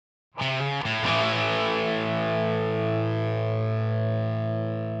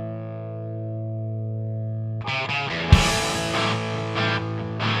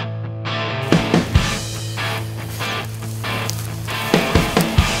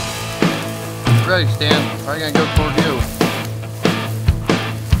ready, Stan. Probably gonna go toward you.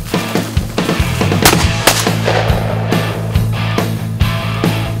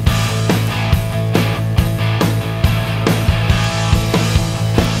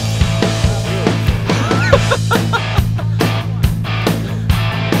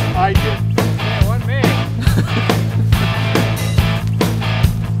 I did. Yeah, one man.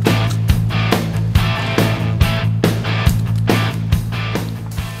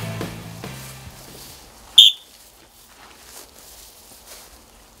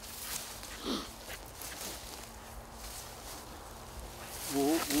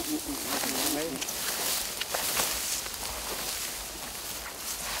 Maybe.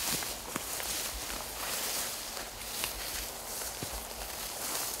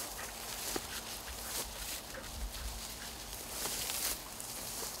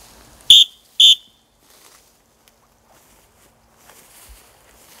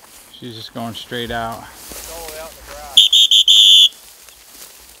 She's just going straight out. It's all the way out in the grass.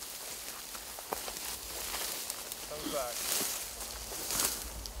 Comes back.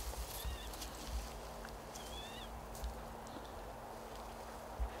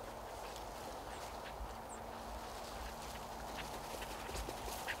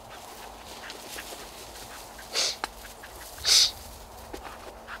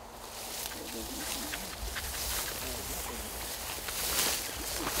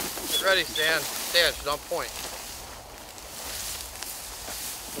 Get ready, Stan. Stan, she's on point.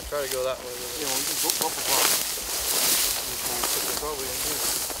 We'll try to go that way with it. Yeah, we can go up above. We're probably in here.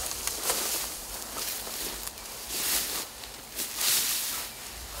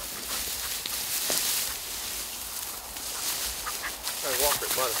 Try to walk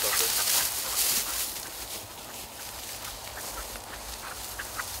right by the sucker.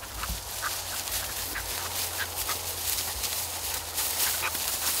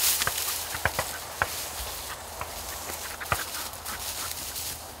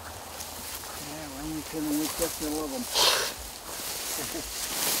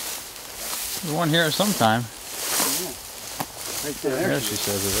 There's one here sometime. Right there. There she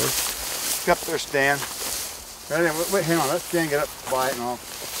says it is. Up there, Stan. Ready? Wait, hang on. Let Stan get up by it and I'll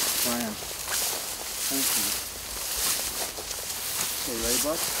try and. Thank you. Okay, ready,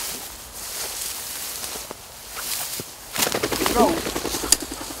 bud? Go.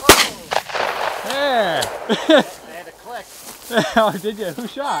 There! I had a click. Oh, did you? Who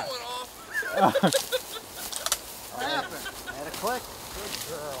shot? What happened? I had a click. Good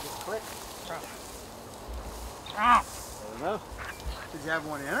girl. Click. Ah. There we go. Did you have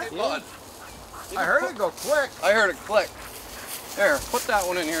one in it? Hey, bud. I heard it go click. I heard it click. There, put that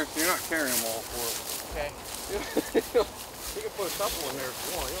one in here so you're not carrying them all for it. Okay. You can put a couple in there if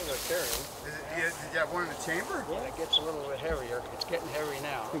you want. You don't gotta carry them. Did you have one in the chamber? Yeah, it gets a little bit heavier. It's getting heavy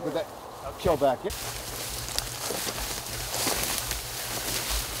now. Put that chill back. Yeah.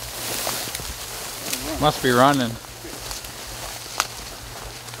 Must be running.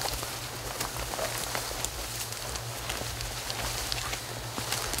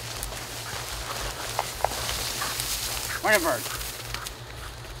 Morning, bird.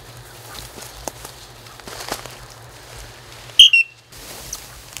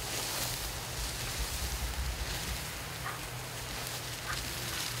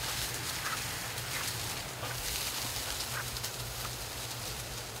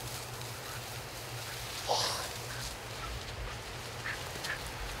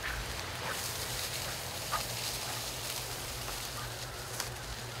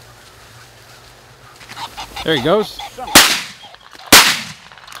 There he goes.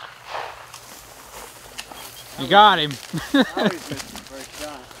 You got him. Hey,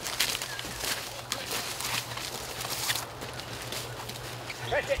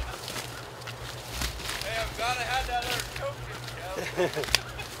 I'm glad I had that other token,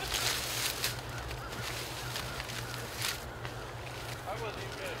 I wasn't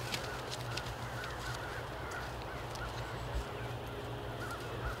even good.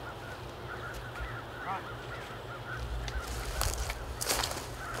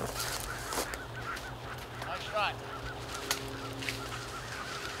 Nice shot.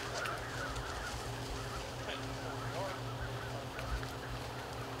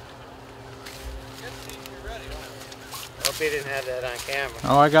 I hope he didn't have that on camera.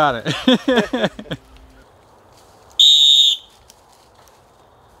 Oh, I got it.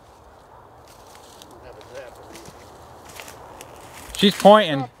 She's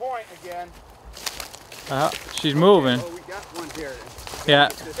pointing. Point again. She's moving. Oh, we got one here. Yeah.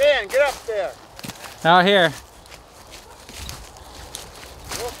 Dan, get up there. Out here.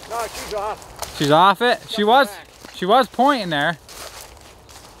 Oh, no, she's off. She's off it. She was pointing there.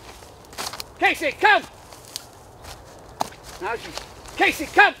 Casey, come! Now she's... Casey,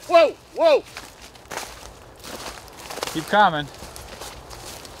 come! Whoa, whoa! Keep coming.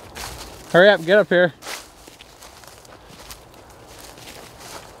 Hurry up, get up here.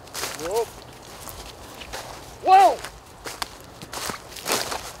 Whoa! Whoa!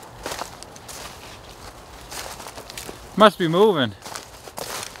 Must be moving.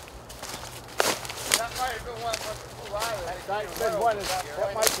 That might have been one that flew out of that.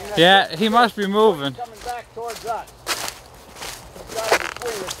 That might be Yeah, he must be moving. coming back towards us. He's got it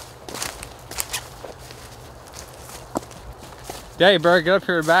between us. Yeah, you better get up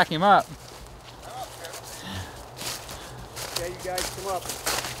here to back him up. Okay, you guys come up.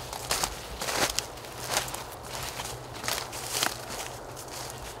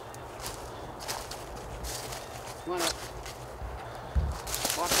 Come on up.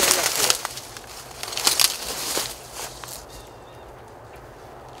 Walk right up to it.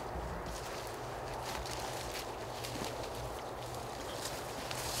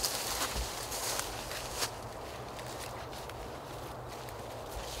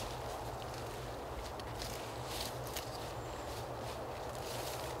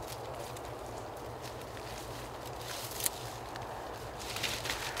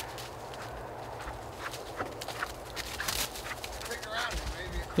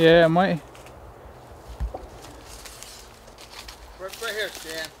 Yeah, it might. Right here,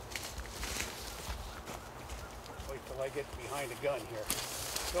 Stan. Wait till I get behind the gun here.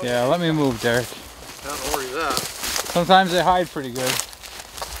 Yeah, let me move, Derek. Don't worry that. Sometimes they hide pretty good.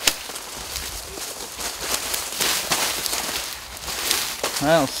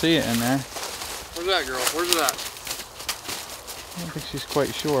 I don't see it in there. Where's that girl? Where's it at? I don't think she's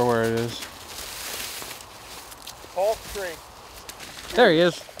quite sure where it is. Call tree. There he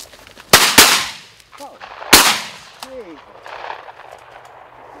is. Oh, gee.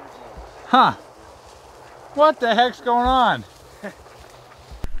 Huh. What the heck's going on?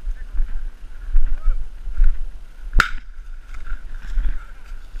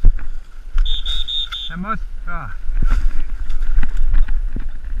 That must...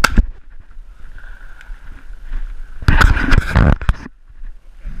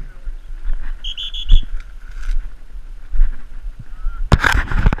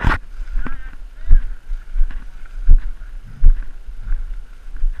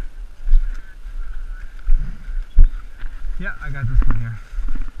 Yeah, I got this one here.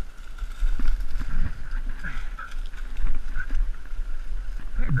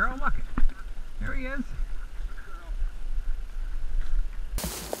 Here, girl, look. There he is.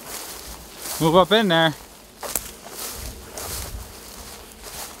 Move up in there.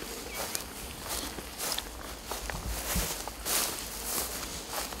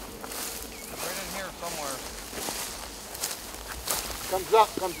 Right in here somewhere. Comes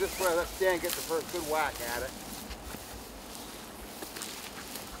up, comes this way. Let Stan get the first good whack at it.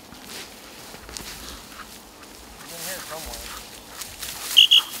 It's in here somewhere.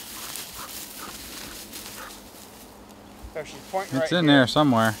 So she's pointing right It's in here. there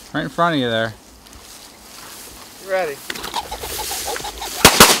somewhere. Right in front of you there. You ready?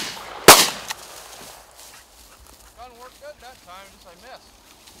 Gun worked good that time, just I missed.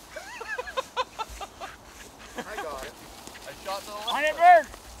 I got it. I shot to the left. On it, bird!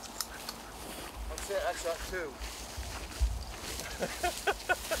 That's it, I shot two.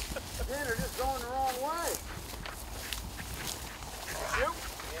 Man, they're just going the wrong way. You?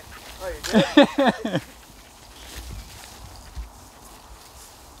 Yeah. Oh, you did?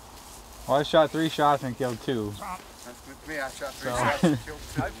 Well, I shot 3 shots and killed 2. That's with me. I shot 3 So- shots and killed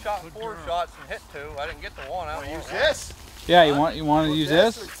 2. I've shot 4 shots and hit 2. I didn't get the one. I Want to don't use know. this? Yeah, you want to use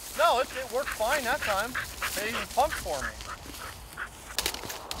this? No, it worked fine that time. They even pumped for me.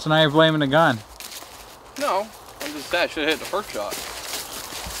 So now you're blaming the gun. No, I'm just saying I should have hit the first shot.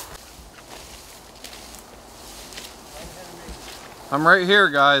 I'm right here,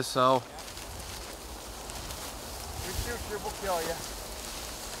 guys, so. You shoot, we'll kill you.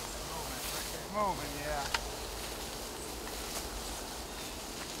 Moving, yeah.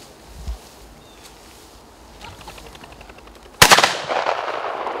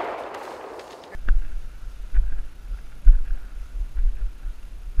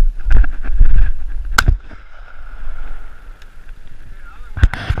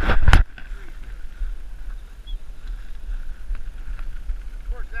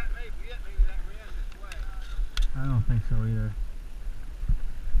 I don't think so either.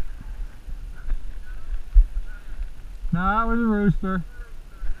 No, that was a rooster.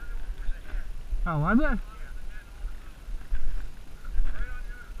 Oh, was it?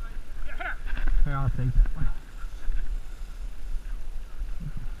 Here, I'll take that one.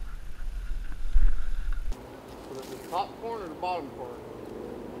 Top corner or the bottom corner?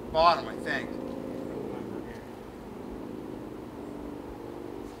 Bottom, I think.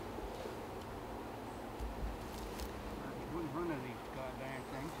 One of these goddamn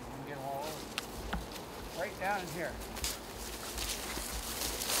things, and we can get them all over. Right down in here.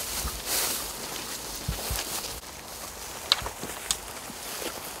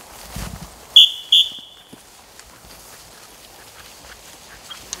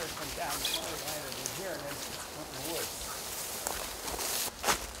 Down the far line over here and then up in the woods.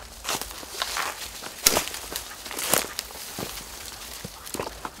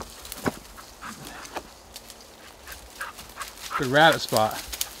 Good rabbit spot.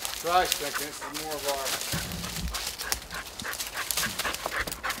 Dry sticking, this is more of our...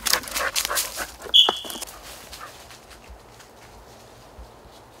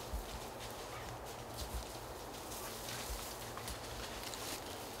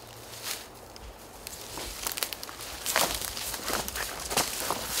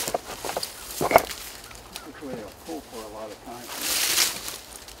 This way they'll pull for a lot of time.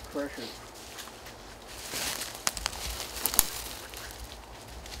 Pressure.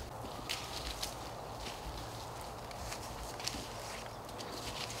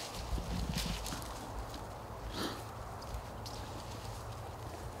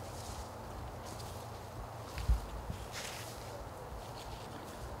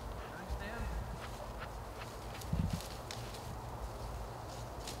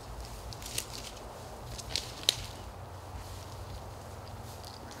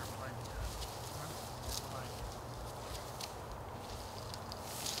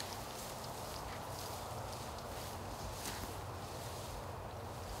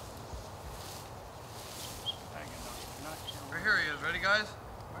 Right here he is. Ready, guys?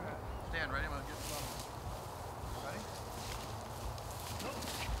 Stand ready. I'm gonna get some. Ready?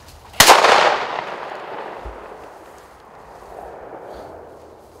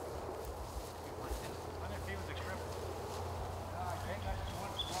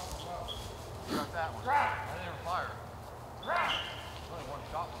 You got that one. I didn't even fire. Only one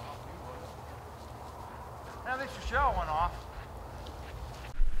shot went off. You would. At least your shell went off.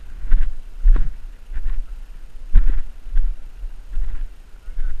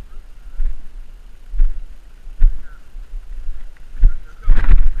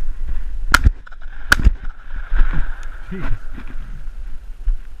 Jeez.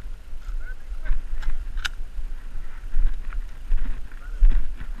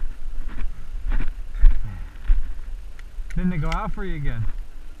 Didn't they go out for you again?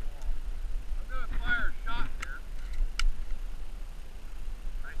 I'm gonna fire a shot here.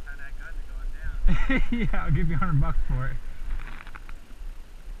 Nice time that gun to going down. Yeah, I'll give you $100 for it.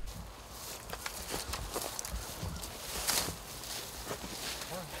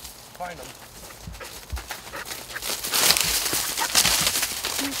 Find them.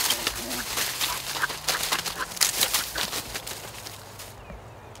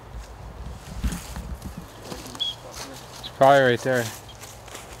 It's probably right there.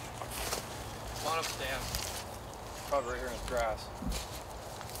 On up, Stan. Probably right here in the grass.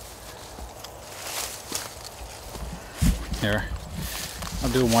 Here. I'll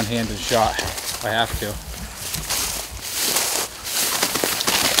do a one-handed shot if I have to.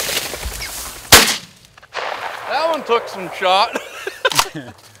 That one took some shot.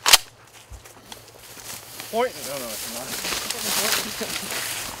 Pointing. No, it's not.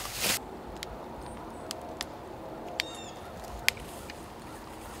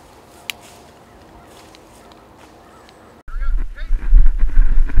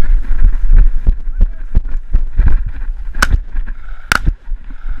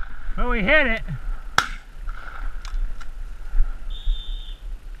 Oh, we hit it.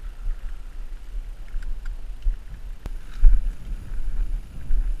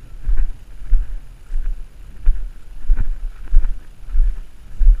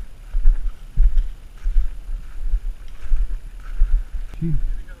 Gee.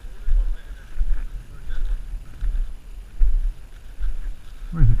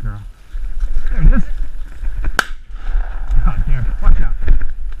 Where's the girl? There it is. Oh, there. Watch out.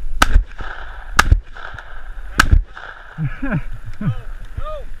 No.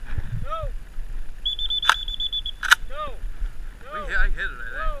 I hit it, I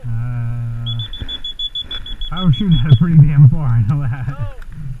think. I was shooting at it pretty damn far, I know that.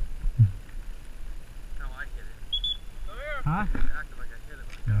 No, I hit it. Come here. Huh? It acted like I hit it.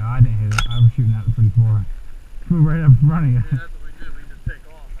 No, I didn't hit it. I was shooting at it pretty far. Flew right up in front of you. Yeah, that's what we do. We just take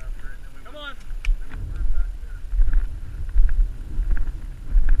off after it. And then we come on. Then we run back there.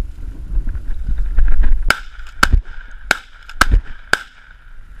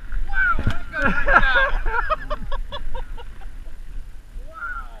 Wow, that got right down.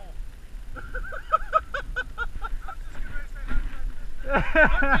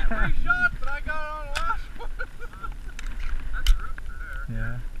 shots, but I got it on the last one. That's a rooster there.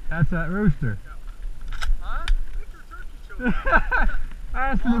 Yeah, that's that rooster. Huh? What's your turkey choke? I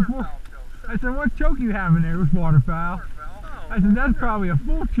asked him before. I said, what choke you have in there? It was waterfowl. I said, that's probably a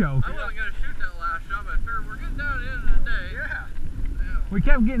full choke. I wasn't going to shoot that last shot, but I figured we're getting down to the end of the day. Yeah. We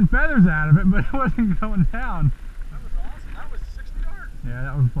kept getting feathers out of it, but it wasn't going down. That was awesome. That was 60 yards. Yeah,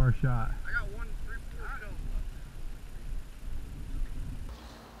 that was a far shot. I got 1 3/4 kills left.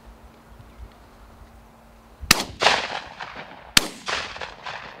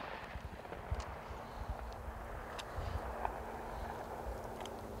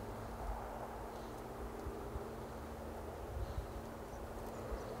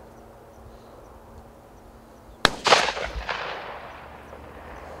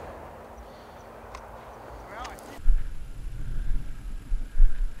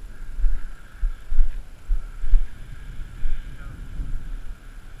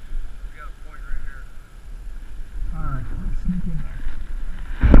 Alright, let's sneak in there.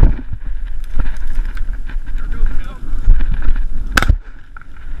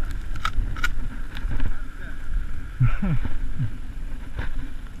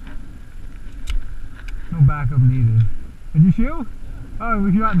 No backup needed. Did you shoot? Oh,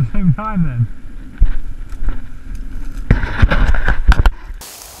 we shot at the same time then.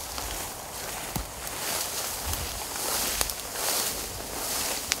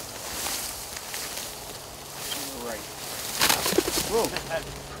 Whoa.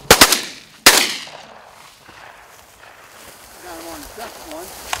 Got him on the second one.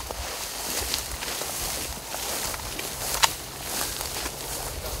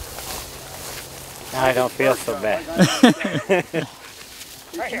 Now I don't feel so bad. That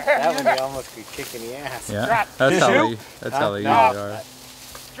one you almost could kick in the ass. Yeah, that's how they usually are.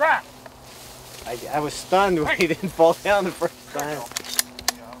 Drop! I was stunned when he didn't fall down the first time.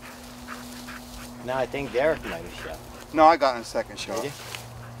 No, I think Derek might have shot. No, I got in the second shot. Did you?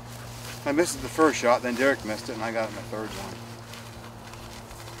 I missed the first shot, then Derek missed it, and I got it in the third one.